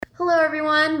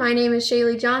everyone. My name is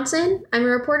Shaylee Johnson. I'm a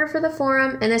reporter for the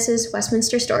Forum, and this is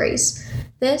Westminster Stories.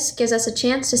 This gives us a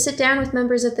chance to sit down with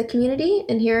members of the community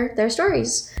and hear their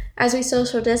stories. As we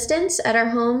social distance at our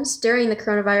homes during the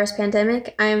coronavirus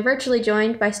pandemic, I am virtually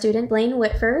joined by student Blaine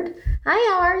Whitford.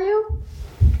 Hi, how are you?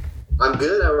 I'm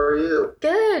good. How are you?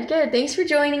 Good. Thanks for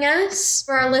joining us.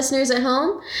 For our listeners at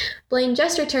home, Blaine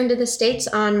just returned to the States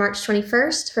on March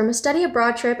 21st from a study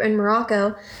abroad trip in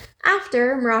Morocco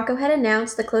after Morocco had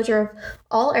announced the closure of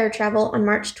all air travel on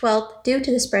March 12th due to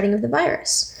the spreading of the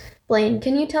virus. Blaine,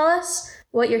 can you tell us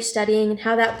what you're studying and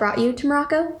how that brought you to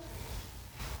Morocco?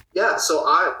 Yeah, so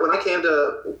when I came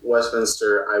to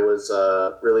Westminster, I was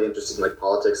really interested in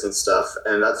politics and stuff,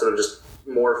 and that sort of just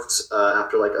morphed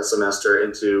after a semester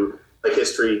into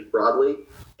history broadly.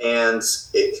 And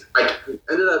I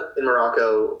ended up in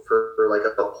Morocco for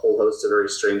a whole host of very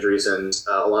strange reasons.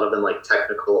 A lot of them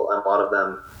technical, and a lot of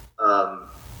them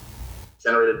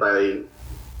generated by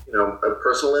a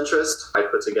personal interest. I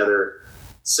put together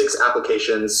 6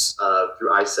 applications through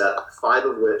ISEP, 5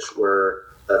 of which were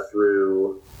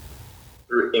through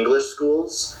English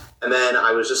schools. And then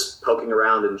I was just poking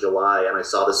around in July, and I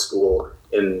saw this school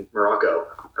in Morocco,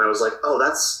 and I was like, "Oh,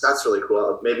 that's really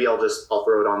cool. Maybe I'll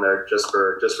throw it on there just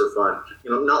for fun.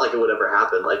 Not like it would ever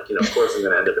happen. Of course I'm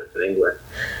going to end up in England."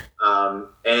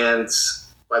 And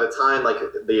by the time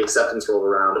the acceptance rolled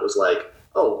around, it was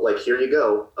here you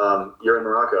go. You're in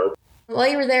Morocco. While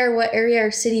you were there, what area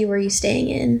or city were you staying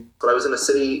in? But I was in a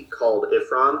city called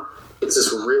Ifran. It's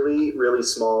this really, really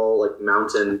small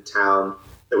mountain town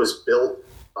that was built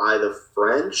by the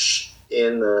French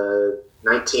in the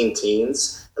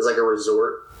 19-teens as a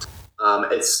resort.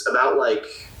 It's about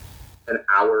an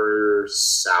hour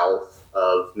south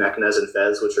of Meknes and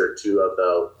Fez, which are two of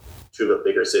the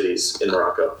bigger cities in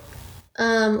Morocco.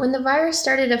 When the virus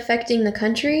started affecting the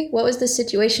country, what was the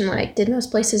situation like? Did most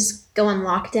places go on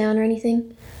lockdown or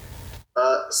anything?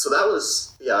 So that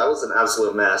was an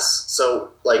absolute mess.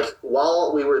 So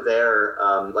while we were there,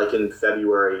 in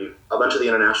February, a bunch of the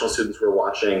international students were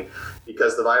watching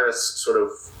because the virus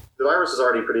was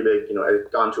already pretty big. It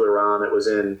had gone to Iran, it was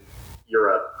in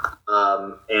Europe,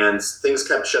 and things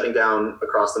kept shutting down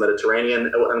across the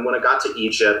Mediterranean. And when it got to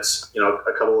Egypt,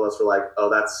 a couple of us were like, "Oh,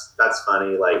 that's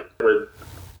funny."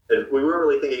 We weren't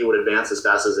really thinking it would advance as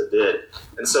fast as it did.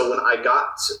 And so when I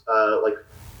got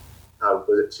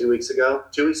was it 2 weeks ago?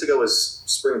 2 weeks ago was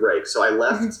spring break. So I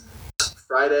left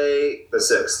Friday the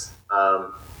 6th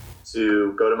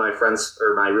to go to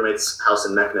my roommate's house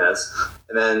in Meknes.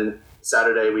 And then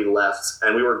Saturday we left,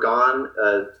 and we were gone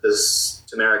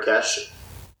to Marrakesh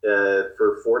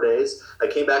for 4 days. I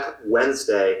came back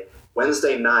Wednesday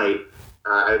night.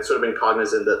 I had sort of been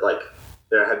cognizant that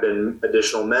there had been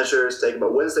additional measures taken,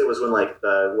 but Wednesday was when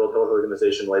the World Health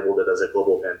Organization labeled it as a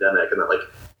global pandemic, and that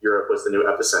Europe was the new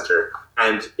epicenter.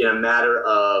 And in a matter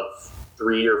of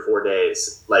 3 or 4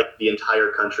 days, the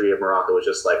entire country of Morocco was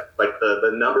just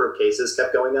the number of cases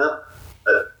kept going up,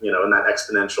 in that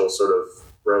exponential sort of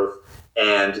growth.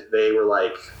 And they were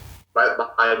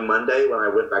by Monday when I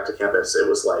went back to campus, it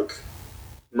was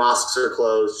mosques are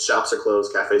closed, shops are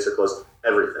closed, cafes are closed,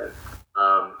 everything.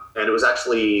 And it was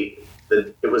actually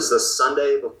it was the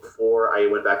Sunday before I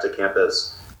went back to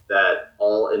campus that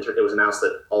it was announced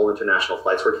that all international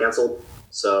flights were canceled.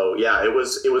 So yeah, it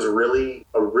was really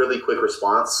a really quick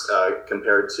response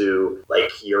compared to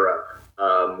Europe,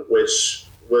 which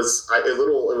was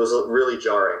it was really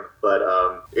jarring. But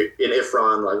in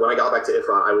Ifran, when I got back to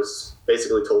Ifran, I was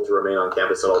basically told to remain on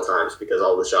campus at all times because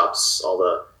all the shops,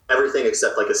 everything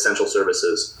except essential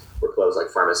services were closed,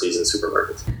 pharmacies and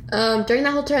supermarkets. During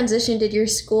that whole transition, did your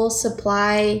school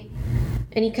supply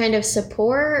any kind of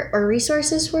support or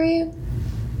resources for you?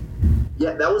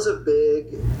 Yeah, that was a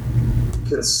big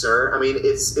concern. I mean,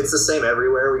 it's the same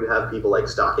everywhere where you have people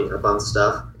stocking up on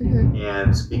stuff. Mm-hmm.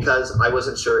 And because I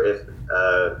wasn't sure if,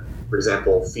 for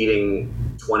example, feeding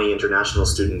 20 international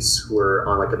students who were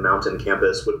on a mountain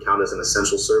campus would count as an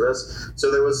essential service.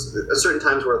 So there was a certain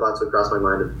times where thoughts would cross my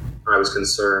mind and I was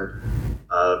concerned.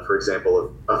 For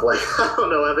example, of I don't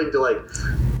know, having to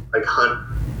hunt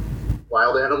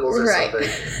wild animals or something.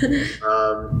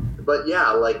 But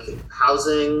yeah,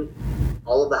 housing,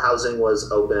 all of the housing was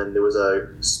open. There was a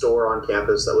store on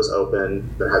campus that was open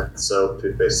that had soap,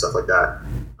 toothpaste, stuff like that,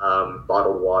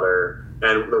 bottled water,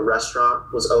 and the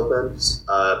restaurant was open.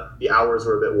 The hours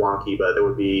were a bit wonky, but there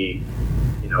would be,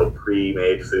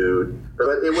 pre-made food.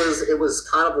 But it was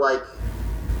kind of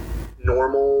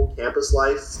normal campus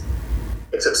life,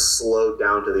 except slowed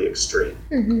down to the extreme,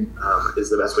 is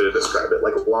the best way to describe it.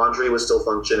 Laundry was still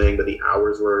functioning, but the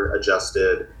hours were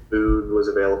adjusted. Food was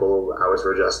available, hours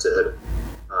were adjusted.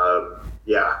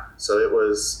 So it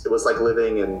was like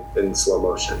living in slow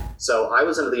motion. So I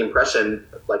was under the impression,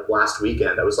 like last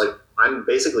weekend, I was like, I'm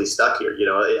basically stuck here.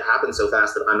 It happened so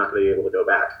fast that I'm not going to be able to go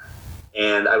back.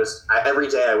 And every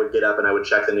day I would get up and I would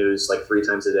check the news like 3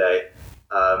 times a day,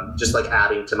 just like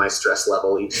adding to my stress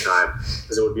level each time,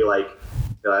 because it would be like,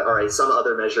 all right, some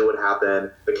other measure would happen,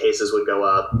 the cases would go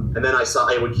up, and then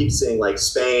I would keep seeing like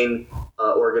Spain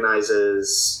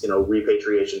organizes,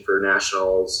 repatriation for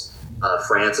nationals.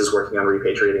 France is working on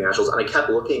repatriating nationals, and I kept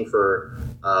looking for,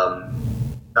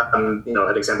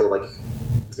 an example of like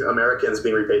Americans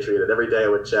being repatriated. Every day I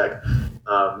would check,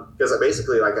 because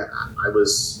I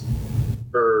was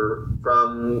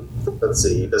from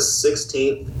the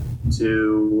 16th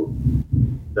to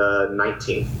the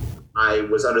 19th. I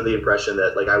was under the impression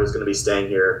that like I was going to be staying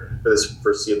here for this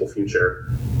foreseeable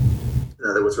future.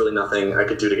 There was really nothing I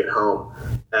could do to get home.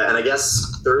 And I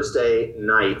guess Thursday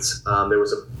night, there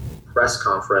was a press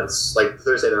conference, like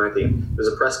Thursday the 19th, there was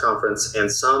a press conference, and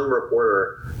some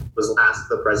reporter was asked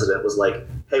the president, was like,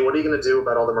 hey, what are you going to do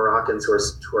about all the Moroccans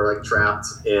who are like trapped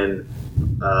in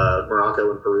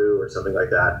Morocco and Peru or something like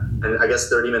that? And I guess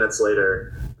 30 minutes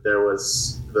later,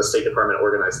 the State Department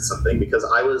organized something, because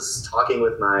I was talking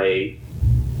with my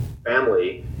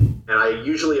family, and I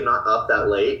usually am not up that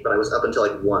late, but I was up until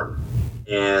like 1.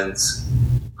 And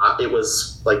it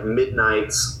was like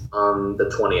midnight on the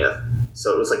 20th.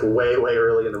 So it was like way, way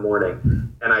early in the morning.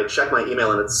 And I checked my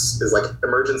email, and it's like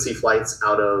emergency flights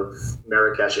out of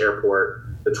Marrakesh airport,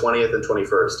 the 20th and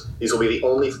 21st. These will be the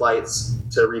only flights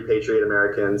to repatriate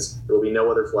Americans. There will be no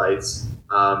other flights.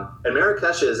 And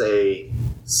Marrakesh is a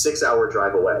 6-hour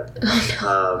drive away.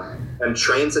 And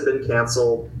trains have been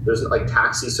canceled. There's like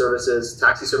taxi services.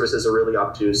 Taxi services are really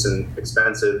obtuse and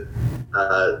expensive.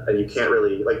 And you can't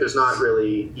really, like, there's not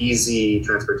really easy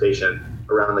transportation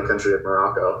around the country of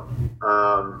Morocco.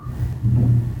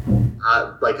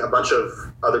 Like a bunch of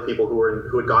other people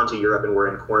who had gone to Europe and were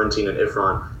in quarantine in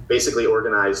Ifron basically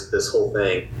organized this whole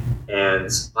thing. And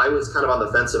I was kind of on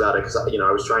the fence about it, because,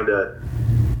 I was trying to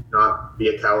not be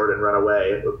a coward and run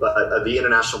away. But the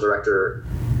international director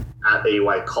at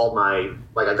AUI called I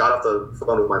got off the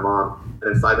phone with my mom,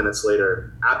 and then 5 minutes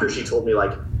later, after she told me,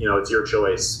 like, it's your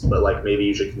choice, but like maybe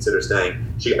you should consider staying,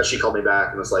 she called me back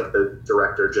and was like, the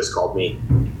director just called me.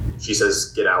 She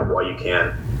says, get out while you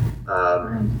can.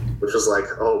 Which was like,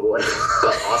 oh boy,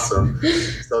 awesome.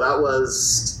 So that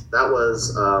was the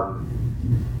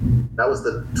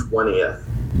 20th,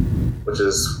 which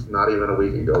is not even a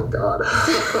week ago. God,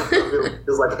 it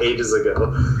feels like ages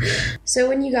ago. So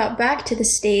when you got back to the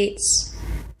States,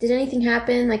 did anything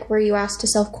happen? Like, were you asked to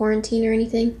self-quarantine or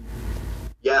anything?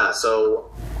 Yeah.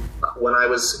 So when I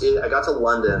got to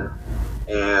London,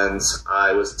 and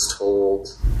I was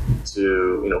told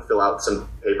to, fill out some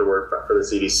paperwork for the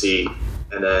CDC.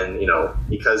 And then,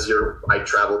 because I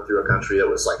traveled through a country that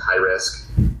was like high risk,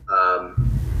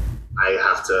 I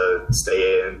have to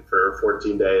stay in for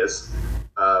 14 days.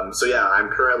 So yeah, I'm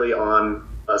currently on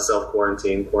a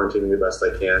self-quarantine, quarantining the best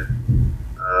I can,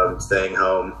 staying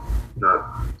home,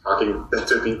 not talking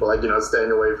to people, like,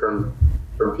 staying away from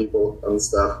people and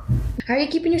stuff. How are you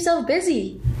keeping yourself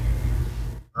busy?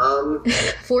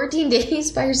 14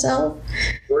 days by yourself?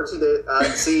 14 days.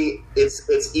 See,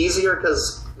 it's easier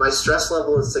because my stress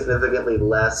level is significantly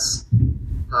less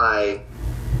high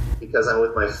because I'm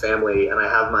with my family, and I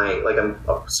have I'm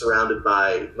surrounded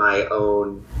by my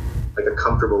own, like, a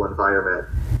comfortable environment.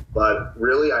 But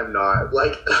really, I'm not.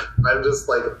 Like, I'm just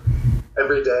like,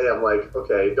 every day I'm like,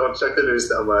 okay, don't check the news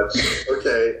that much.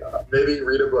 Okay, maybe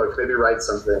read a book, maybe write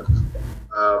something.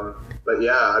 But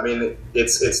yeah, I mean,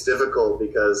 it's difficult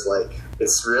because, like,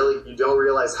 it's really, you don't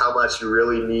realize how much you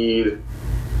really need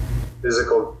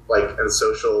physical, like, and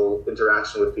social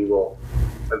interaction with people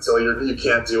until you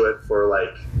can't do it for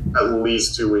like at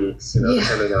least 2 weeks,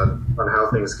 depending on how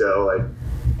things go. Like,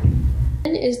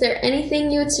 is there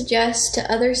anything you would suggest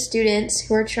to other students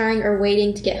who are trying or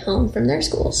waiting to get home from their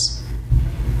schools?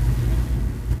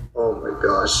 Oh my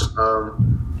gosh.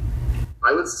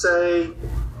 I would say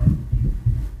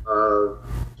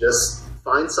just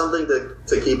find something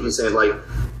to keep you sane. Like,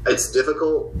 it's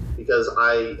difficult because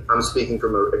I'm speaking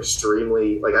from I'm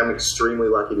extremely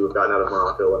lucky to have gotten out of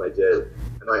Morocco when I did.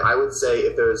 And like, I would say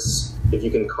if you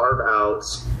can carve out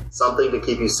something to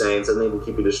keep you sane, something to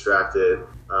keep you distracted,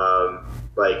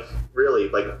 like, really,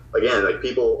 like, again, like,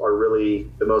 people are really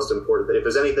the most important thing. If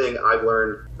there's anything I've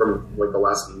learned from like the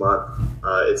last month,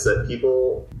 it's that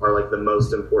people are like the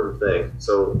most important thing.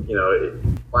 So,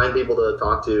 find people to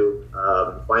talk to,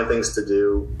 find things to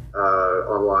do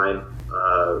online,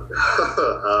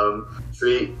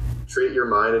 treat your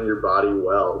mind and your body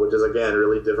well, which is, again,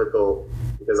 really difficult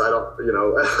because because I don't,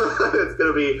 it's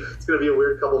gonna be a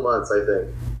weird couple months, I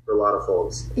think, for a lot of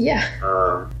folks. Yeah.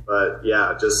 But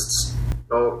yeah, just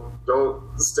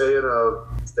don't stay in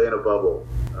a bubble.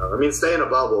 Stay in a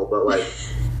bubble, but like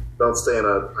don't stay in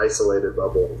an isolated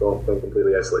bubble. Don't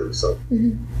completely isolate yourself.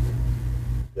 Mm-hmm.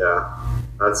 Yeah,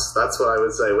 that's what I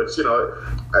would say. Which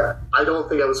I don't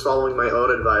think I was following my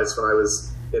own advice when I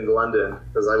was in London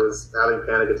because I was having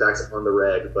panic attacks on the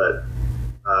reg. But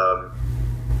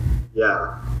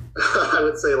yeah, I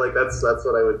would say like that's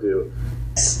what I would do.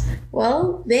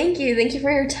 Well, thank you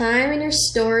for your time and your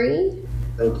story.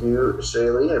 Thank you,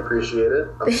 Shaylee. I appreciate it.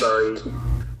 I'm sorry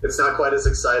it's not quite as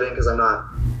exciting because I'm not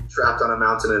trapped on a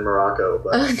mountain in Morocco.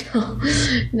 But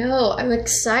no, I'm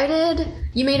excited.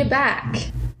 You made it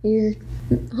back. You're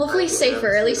hopefully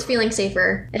safer, at least feeling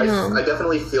safer at home. I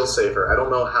definitely feel safer. I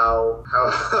don't know how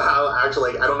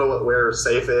actually, I don't know where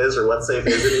safe is or what safe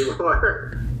is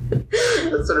anymore.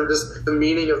 That's sort of just the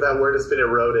meaning of that word has been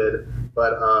eroded,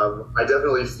 but I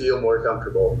definitely feel more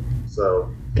comfortable.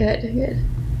 So Good.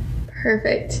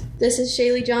 Perfect. This is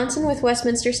Shaylee Johnson with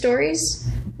Westminster Stories.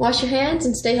 Wash your hands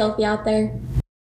and stay healthy out there.